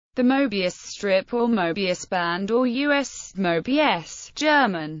The Mobius strip or Mobius band, or US Mobius,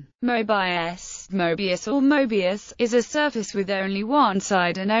 German Mobius, Mobius or Mobius, is a surface with only one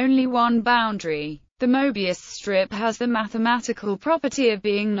side and only one boundary. The Mobius strip has the mathematical property of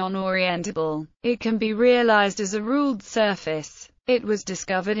being non-orientable. It can be realized as a ruled surface. It was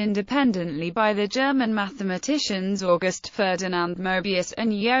discovered independently by the German mathematicians August Ferdinand Möbius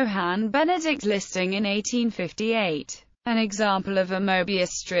and Johann Benedict Listing in 1858. An example of a Mobius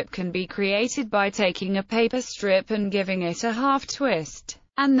strip can be created by taking a paper strip and giving it a half twist,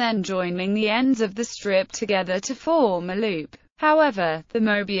 and then joining the ends of the strip together to form a loop. However, the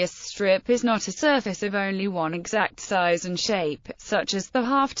Mobius strip is not a surface of only one exact size and shape, such as the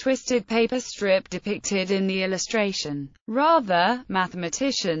half-twisted paper strip depicted in the illustration. Rather,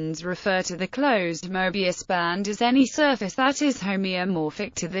 mathematicians refer to the closed Mobius band as any surface that is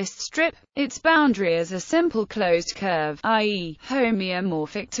homeomorphic to this strip, its boundary as a simple closed curve, i.e.,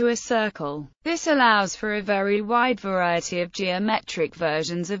 homeomorphic to a circle. This allows for a very wide variety of geometric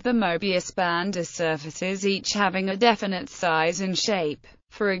versions of the Mobius band as surfaces, each having a definite size and shape.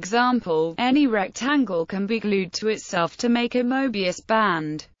 For example, any rectangle can be glued to itself to make a Mobius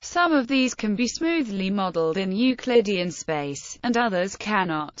band. Some of these can be smoothly modeled in Euclidean space, and others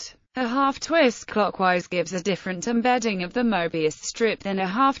cannot. A half-twist clockwise gives a different embedding of the Mobius strip than a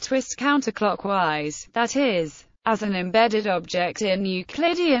half-twist counterclockwise, that is, as an embedded object in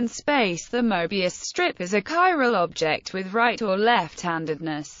Euclidean space. The Mobius strip is a chiral object with right or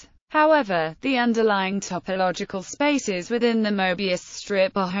left-handedness. However, the underlying topological spaces within the Mobius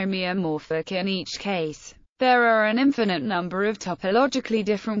strip are homeomorphic in each case. There are an infinite number of topologically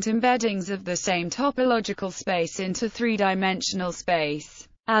different embeddings of the same topological space into three-dimensional space,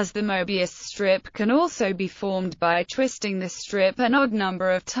 as the Mobius strip can also be formed by twisting the strip an odd number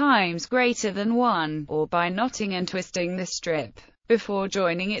of times greater than 1, or by knotting and twisting the strip before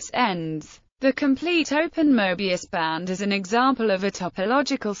joining its ends. The complete open Mobius band is an example of a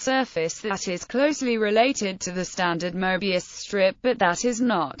topological surface that is closely related to the standard Mobius strip, but that is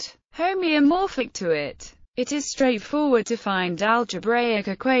not homeomorphic to it. It is straightforward to find algebraic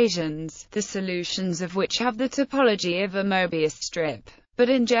equations, the solutions of which have the topology of a Mobius strip. But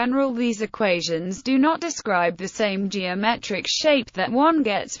in general, these equations do not describe the same geometric shape that one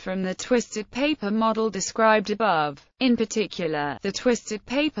gets from the twisted paper model described above. In particular, the twisted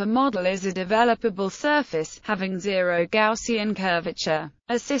paper model is a developable surface, having zero Gaussian curvature.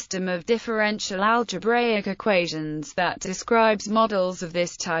 A system of differential algebraic equations that describes models of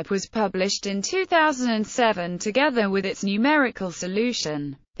this type was published in 2007 together with its numerical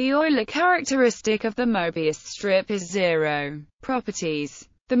solution. The Euler characteristic of the Mobius strip is zero. Properties.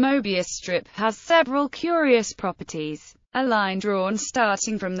 The Mobius strip has several curious properties. A line drawn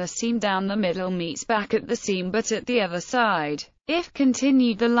starting from the seam down the middle meets back at the seam but at the other side. If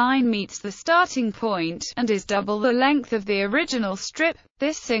continued, the line meets the starting point, and is double the length of the original strip.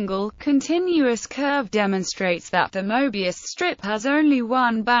 This single, continuous curve demonstrates that the Mobius strip has only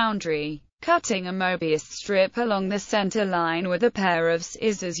one boundary. Cutting a Mobius strip along the center line with a pair of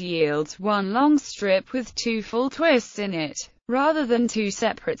scissors yields one long strip with two full twists in it, rather than two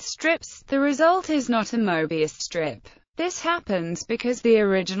separate strips. The result is not a Mobius strip. This happens because the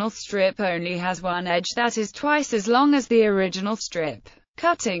original strip only has one edge that is twice as long as the original strip.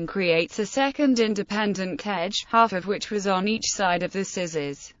 Cutting creates a second independent edge, half of which was on each side of the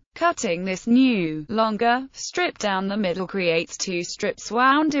scissors. Cutting this new, longer, strip down the middle creates two strips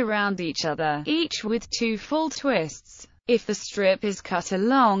wound around each other, each with two full twists. If the strip is cut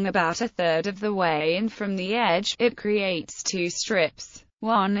along about a third of the way in from the edge, it creates two strips.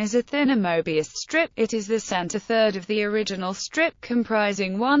 One is a thinner Mobius strip. It is the center third of the original strip,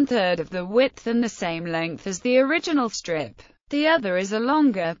 comprising 1/3 of the width and the same length as the original strip. The other is a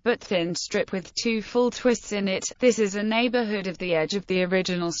longer, but thin strip with two full twists in it. This is a neighborhood of the edge of the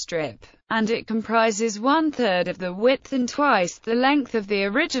original strip, and it comprises 1/3 of the width and twice the length of the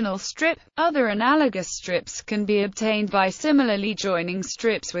original strip. Other analogous strips can be obtained by similarly joining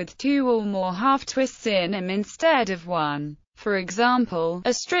strips with two or more half-twists in them instead of one. For example,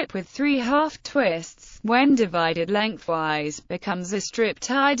 a strip with three half-twists, when divided lengthwise, becomes a strip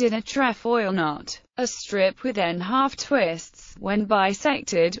tied in a trefoil knot. A strip with n half-twists, when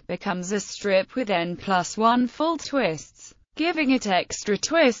bisected, becomes a strip with n plus 1 full twists. Giving it extra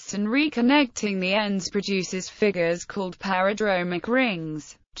twists and reconnecting the ends produces figures called paradromic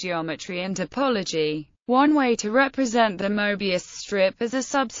rings. Geometry and topology. One way to represent the Mobius strip as a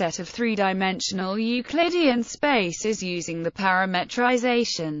subset of three-dimensional Euclidean space is using the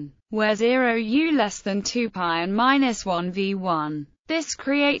parametrization, where 0 u less than 2 pi and minus 1 v1 This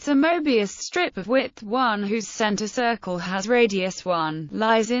creates a Mobius strip of width 1 whose center circle has radius 1,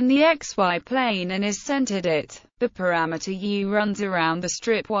 lies in the xy plane and is centered it. The parameter u runs around the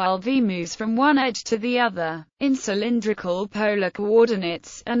strip while v moves from one edge to the other. In cylindrical polar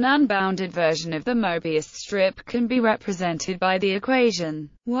coordinates, an unbounded version of the Mobius strip can be represented by the equation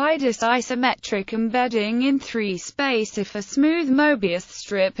widest isometric embedding in 3 space if a smooth Mobius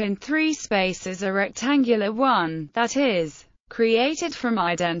strip in 3 space is a rectangular one, that is, created from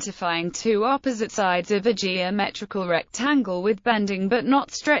identifying two opposite sides of a geometrical rectangle with bending but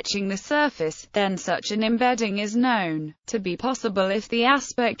not stretching the surface, then such an embedding is known to be possible if the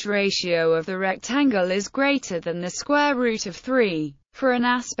aspect ratio of the rectangle is greater than the square root of 3. For an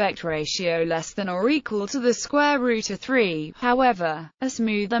aspect ratio less than or equal to the square root of 3, however, a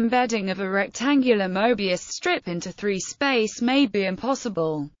smooth embedding of a rectangular Mobius strip into 3 space may be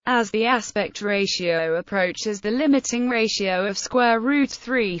impossible, as the aspect ratio approaches the limiting ratio of square root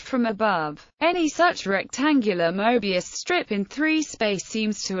 3 from above. Any such rectangular Mobius strip in 3 space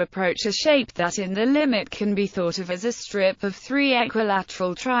seems to approach a shape that in the limit can be thought of as a strip of 3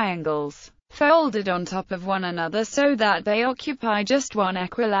 equilateral triangles, folded on top of one another so that they occupy just one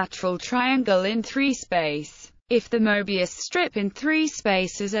equilateral triangle in 3 space. If the Mobius strip in 3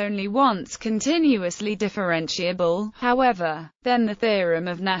 space is only once continuously differentiable, however, then the theorem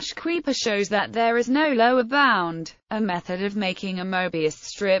of Nash-Kuiper shows that there is no lower bound. A method of making a Mobius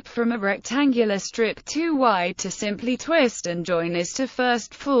strip from a rectangular strip too wide to simply twist and join is to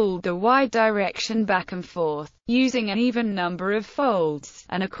first fold the y direction back and forth, using an even number of folds,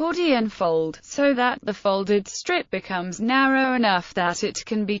 an accordion fold, so that the folded strip becomes narrow enough that it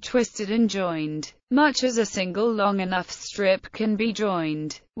can be twisted and joined, much as a single long enough strip can be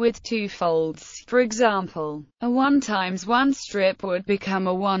joined with 2 folds. For example, a 1 times 1 strip would become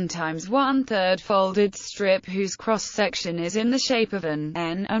a 1 times 1/3 folded strip whose cross-section is in the shape of an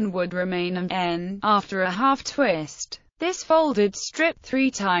N and would remain an N after a half twist. This folded strip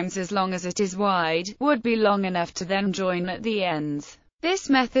 3 times as long as it is wide would be long enough to then join at the ends. This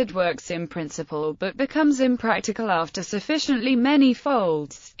method works in principle but becomes impractical after sufficiently many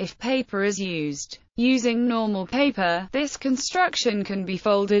folds. If paper is used using normal paper, this construction can be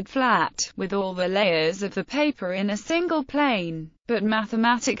folded flat, with all the layers of the paper in a single plane. But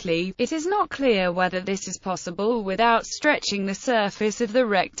mathematically, it is not clear whether this is possible without stretching the surface of the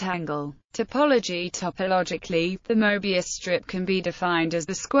rectangle. Topologically, the Mobius strip can be defined as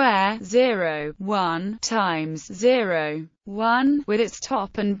the square 0, 1 times 0, 1, with its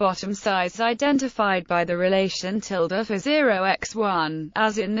top and bottom sides identified by the relation tilde for 0x1,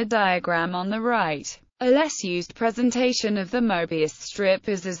 as in the diagram on the right. A less used presentation of the Mobius strip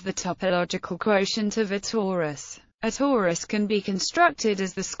is as the topological quotient of a torus. A torus can be constructed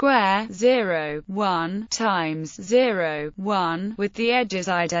as the square 0, 1 times 0, 1, with the edges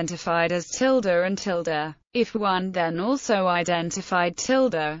identified as tilde and tilde. If one then also identified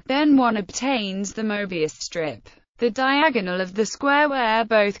tilde, then one obtains the Mobius strip. The diagonal of the square where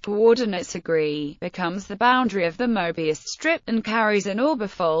both coordinates agree becomes the boundary of the Mobius strip and carries an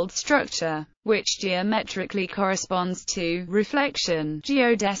orbifold structure, which geometrically corresponds to reflection.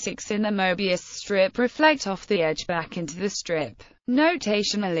 Geodesics in the Mobius strip reflect off the edge back into the strip.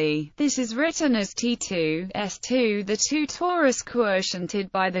 Notationally, this is written as T2, S2, the 2 torus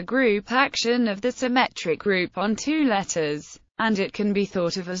quotiented by the group action of the symmetric group on 2 letters, and it can be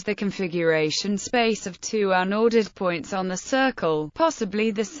thought of as the configuration space of 2 unordered points on the circle,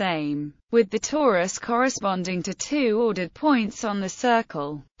 possibly the same, with the torus corresponding to 2 ordered points on the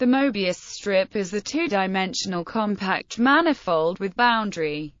circle. The Mobius strip is the 2-dimensional compact manifold with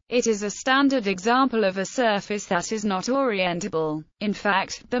boundary. It is a standard example of a surface that is not orientable. In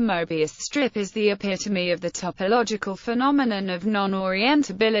fact, the Mobius strip is the epitome of the topological phenomenon of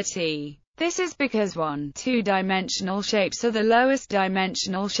non-orientability. This is because 1, 2-dimensional shapes are the lowest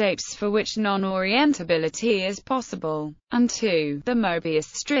dimensional shapes for which non-orientability is possible, and 2, the Mobius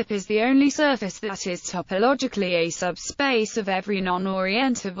strip is the only surface that is topologically a subspace of every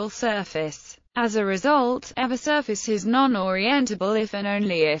non-orientable surface. As a result, every surface is non-orientable if and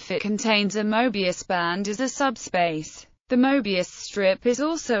only if it contains a Mobius band as a subspace. The Mobius strip is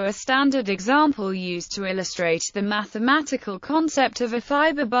also a standard example used to illustrate the mathematical concept of a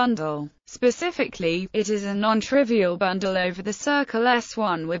fiber bundle. Specifically, it is a non-trivial bundle over the circle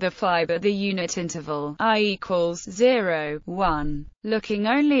S1 with a fiber the unit interval I equals 0, 1. Looking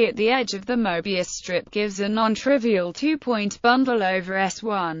only at the edge of the Mobius strip gives a non-trivial 2-point bundle over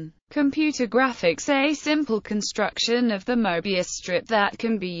S1. Computer graphics: a simple construction of the Mobius strip that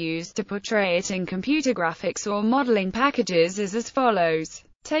can be used to portray it in computer graphics or modeling packages is as follows.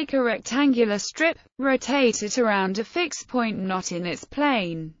 Take a rectangular strip, rotate it around a fixed point not in its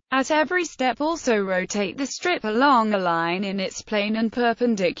plane. At every step also rotate the strip along a line in its plane and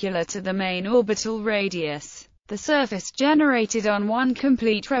perpendicular to the main orbital radius. The surface generated on one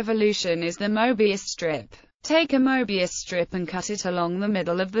complete revolution is the Mobius strip. Take a Mobius strip and cut it along the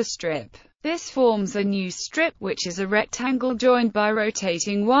middle of the strip. This forms a new strip, which is a rectangle joined by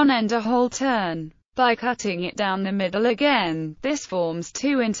rotating one end a whole turn. By cutting it down the middle again, this forms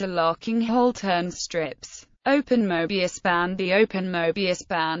two interlocking whole turn strips. Open Mobius band. The open Mobius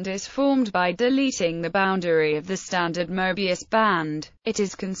band is formed by deleting the boundary of the standard Mobius band. It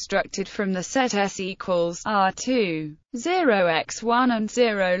is constructed from the set S equals R2, 0x1 and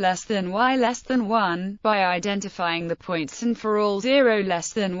 0 less than y less than 1, by identifying the points and for all 0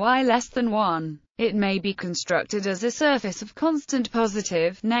 less than y less than 1. It may be constructed as a surface of constant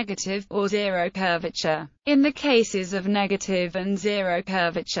positive, negative, or zero curvature. In the cases of negative and zero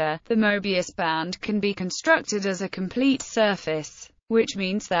curvature, the Mobius band can be constructed as a complete surface, which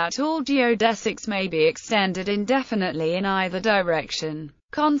means that all geodesics may be extended indefinitely in either direction.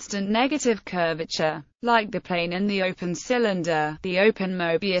 Constant negative curvature. Like the plane and the open cylinder, the open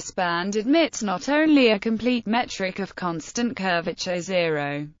Mobius band admits not only a complete metric of constant curvature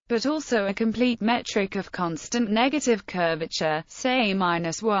 0, but also a complete metric of constant negative curvature, say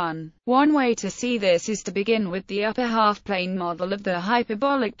 -1. One way to see this is to begin with the upper half-plane model of the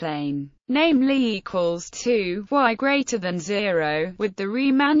hyperbolic plane, namely equals 2y greater than 0, with the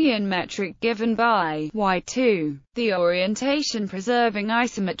Riemannian metric given by y2. The orientation-preserving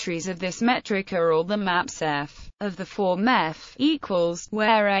isometries of this metric are all the maps F of the form F equals,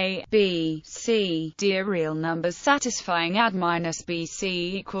 where A, B, C, D are real numbers satisfying ad minus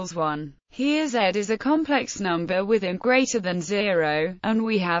BC equals 1. Here Z is a complex number with m greater than 0, and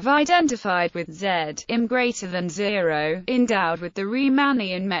we have identified with Z, m greater than 0, endowed with the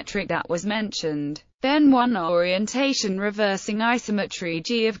Riemannian metric that was mentioned. Then one orientation reversing isometry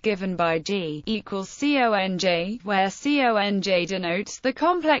G of given by G equals CONJ, where CONJ denotes the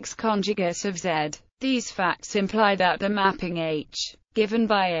complex conjugate of Z. These facts imply that the mapping H, given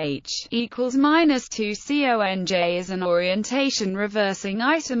by H, equals -2 CONJ is an orientation reversing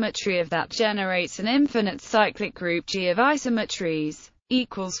isometry of that generates an infinite cyclic group G of isometries,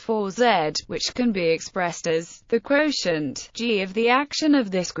 equals 4Z, which can be expressed as the quotient G of the action of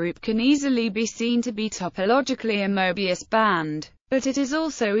this group can easily be seen to be topologically a Mobius band. But it is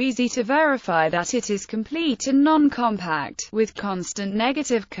also easy to verify that it is complete and non-compact, with constant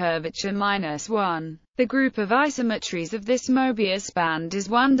negative curvature -1. The group of isometries of this Mobius band is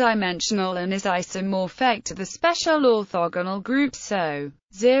one-dimensional and is isomorphic to the special orthogonal group SO,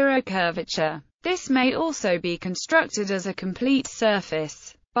 zero curvature. This may also be constructed as a complete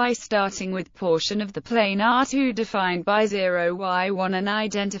surface, by starting with portion of the plane R2 defined by 0 y1 and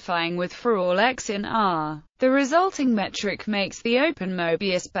identifying with for all x in R. The resulting metric makes the open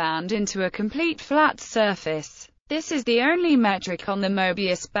Mobius band into a complete flat surface. This is the only metric on the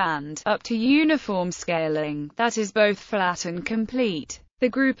Mobius band, up to uniform scaling, that is both flat and complete. The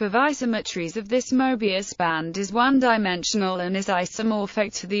group of isometries of this Mobius band is one-dimensional and is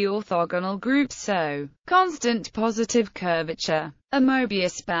isomorphic to the orthogonal group SO, constant positive curvature. A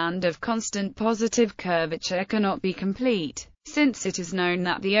Mobius band of constant positive curvature cannot be complete, since it is known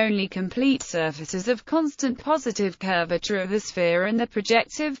that the only complete surfaces of constant positive curvature are the sphere and the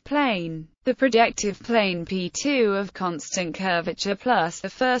projective plane. The projective plane P2 of constant curvature plus the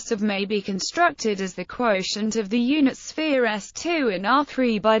first of may be constructed as the quotient of the unit sphere S2 in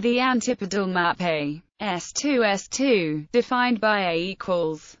R3 by the antipodal map A, S2, defined by A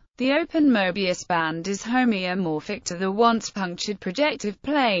equals. The open Mobius band is homeomorphic to the once-punctured projective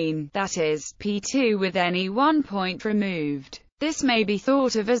plane, that is, P2 with any one point removed. This may be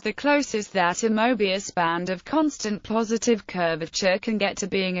thought of as the closest that a Mobius band of constant positive curvature can get to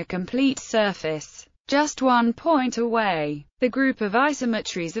being a complete surface, just one point away. The group of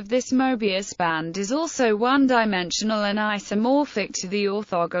isometries of this Mobius band is also one-dimensional and isomorphic to the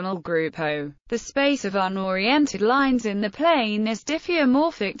orthogonal group O. The space of unoriented lines in the plane is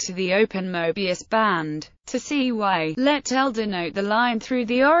diffeomorphic to the open Mobius band. To see why, let L denote the line through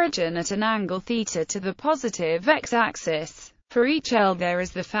the origin at an angle θ to the positive x-axis. For each L there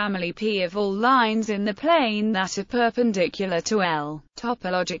is the family P of all lines in the plane that are perpendicular to L.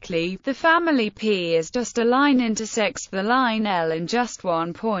 Topologically, the family P is just a line intersects the line L in just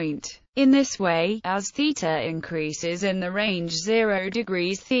one point. In this way, as θ increases in the range 0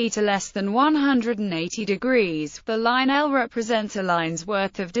 degrees θ less than 180 degrees, the line L represents a line's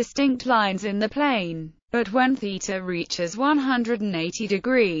worth of distinct lines in the plane. But when theta reaches 180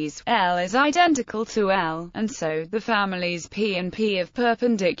 degrees, L is identical to L, and so the families P and P of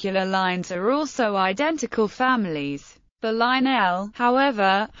perpendicular lines are also identical families. The line L,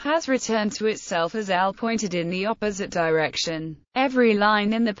 however, has returned to itself as L pointed in the opposite direction. Every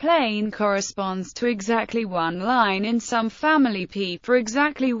line in the plane corresponds to exactly one line in some family P for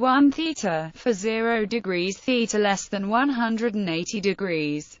exactly 1 theta, for 0 degrees theta less than 180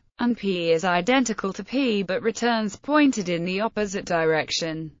 degrees. And P is identical to P but returns pointed in the opposite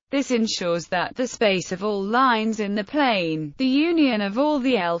direction. This ensures that the space of all lines in the plane, the union of all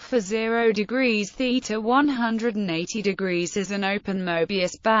the L for 0 degrees theta 180 degrees, is an open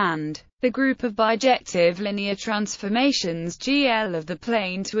Mobius band. The group of bijective linear transformations GL of the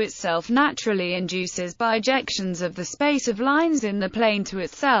plane to itself naturally induces bijections of the space of lines in the plane to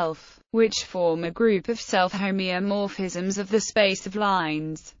itself, which form a group of self-homeomorphisms of the space of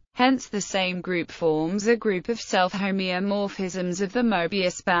lines. Hence the same group forms a group of self-homeomorphisms of the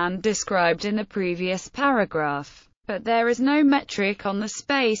Mobius band described in the previous paragraph. But there is no metric on the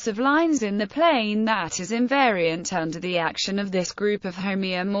space of lines in the plane that is invariant under the action of this group of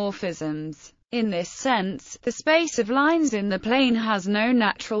homeomorphisms. In this sense, the space of lines in the plane has no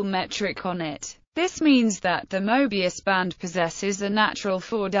natural metric on it. This means that the Mobius band possesses a natural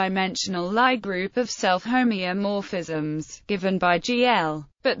four-dimensional Lie group of self-homeomorphisms, given by GL.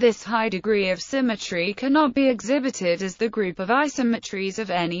 But this high degree of symmetry cannot be exhibited as the group of isometries of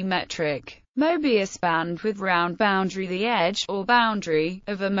any metric. Mobius band with round boundary. The edge, or boundary,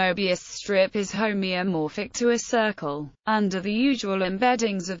 of a Mobius strip is homeomorphic to a circle. Under the usual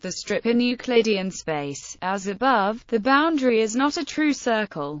embeddings of the strip in Euclidean space, as above, the boundary is not a true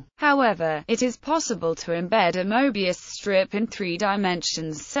circle. However, it is possible to embed a Mobius strip in 3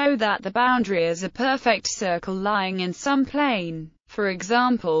 dimensions so that the boundary is a perfect circle lying in some plane. For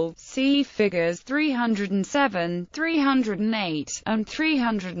example, see figures 307, 308, and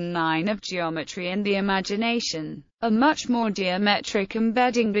 309 of Geometry in the Imagination. A much more geometric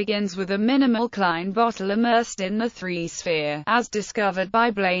embedding begins with a minimal Klein bottle immersed in the 3-sphere, as discovered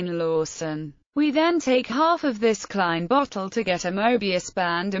by Blaine-Lawson. We then take half of this Klein bottle to get a Mobius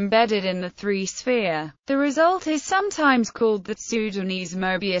band embedded in the 3-sphere. The result is sometimes called the Sudanese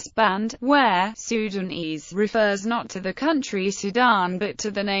Mobius band, where Sudanese refers not to the country Sudan but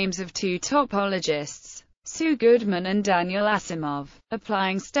to the names of 2 topologists, Sue Goodman and Daniel Asimov.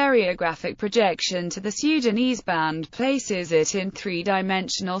 Applying stereographic projection to the Sudanese band places it in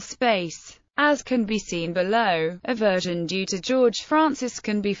 3-dimensional space. As can be seen below, a version due to George Francis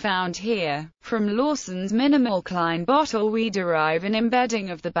can be found here. From Lawson's minimal Klein bottle we derive an embedding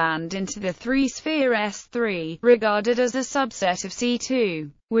of the band into the 3-sphere S3, regarded as a subset of C2,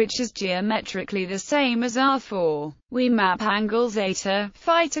 which is geometrically the same as R4. We map angles eta,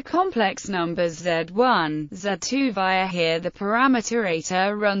 phi to complex numbers Z1, Z2 via here the parameter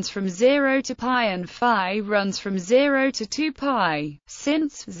eta runs from 0 to pi and phi runs from 0 to 2 pi.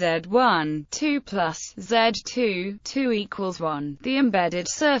 Since Z1, 2 plus Z2, 2 equals 1, the embedded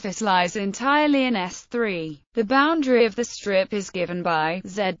surface lies entirely in S3. The boundary of the strip is given by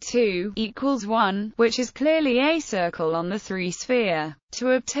Z2 equals 1, which is clearly a circle on the 3-sphere.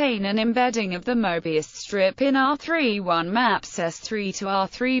 To obtain an embedding of the Mobius strip in R3, one maps S3 to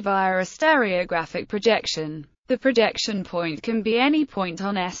R3 via a stereographic projection. The projection point can be any point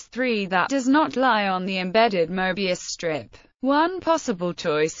on S3 that does not lie on the embedded Mobius strip. One possible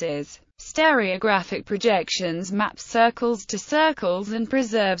choice is stereographic projections map circles to circles and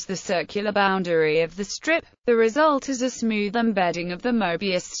preserves the circular boundary of the strip. The result is a smooth embedding of the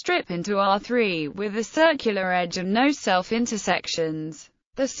Mobius strip into R3 with a circular edge and no self-intersections.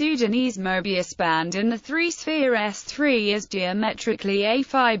 The Sudanese Mobius band in the 3-sphere S3 is geometrically a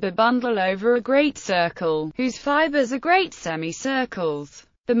fiber bundle over a great circle, whose fibers are great semicircles.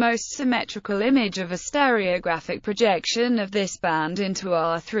 The most symmetrical image of a stereographic projection of this band into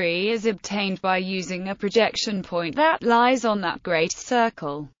R3 is obtained by using a projection point that lies on that great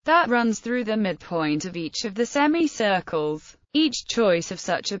circle, that runs through the midpoint of each of the semicircles. Each choice of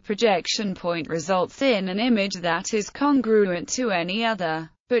such a projection point results in an image that is congruent to any other.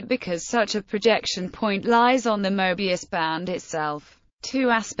 But because such a projection point lies on the Mobius band itself, 2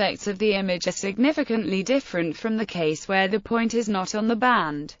 aspects of the image are significantly different from the case where the point is not on the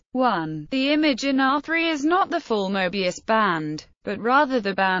band. 1. The image in R3 is not the full Mobius band, but rather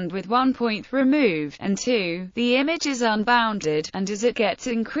the band with one point removed, and 2. The image is unbounded, and as it gets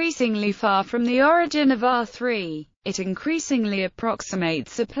increasingly far from the origin of R3, it increasingly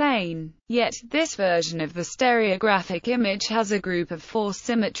approximates a plane. Yet, this version of the stereographic image has a group of 4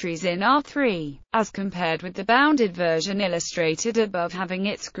 symmetries in R3, as compared with the bounded version illustrated above having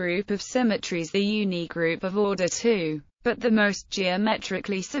its group of symmetries the unique group of order 2. But the most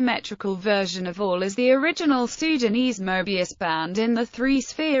geometrically symmetrical version of all is the original Sudanese Mobius band in the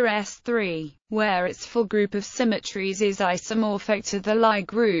 3-sphere S3, where its full group of symmetries is isomorphic to the Lie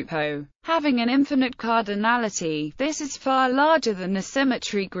group O. Having an infinite cardinality, this is far larger than the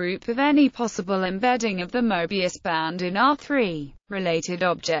symmetry group of any possible embedding of the Mobius band in R3. Related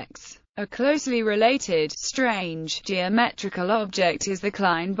objects. A closely related, strange, geometrical object is the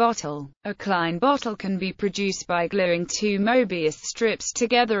Klein bottle. A Klein bottle can be produced by gluing 2 Mobius strips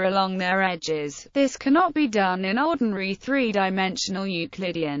together along their edges. This cannot be done in ordinary 3-dimensional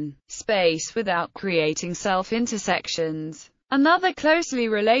Euclidean space without creating self-intersections. Another closely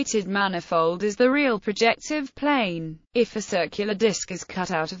related manifold is the real projective plane. If a circular disk is cut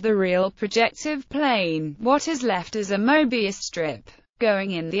out of the real projective plane, what is left is a Mobius strip.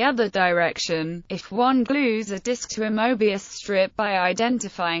 Going in the other direction, if one glues a disk to a Mobius strip by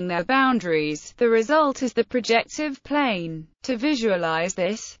identifying their boundaries, the result is the projective plane. To visualize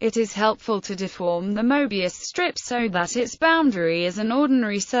this, it is helpful to deform the Mobius strip so that its boundary is an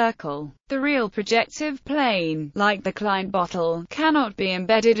ordinary circle. The real projective plane, like the Klein bottle, cannot be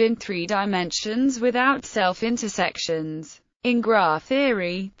embedded in 3 dimensions without self-intersections. In graph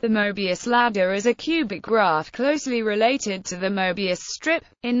theory, the Mobius ladder is a cubic graph closely related to the Mobius strip.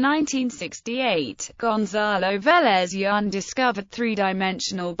 In 1968, Gonzalo Vélez discovered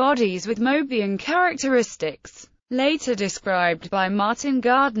 3-dimensional bodies with Mobian characteristics, later described by Martin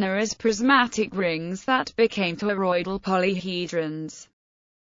Gardner as prismatic rings that became toroidal polyhedrons.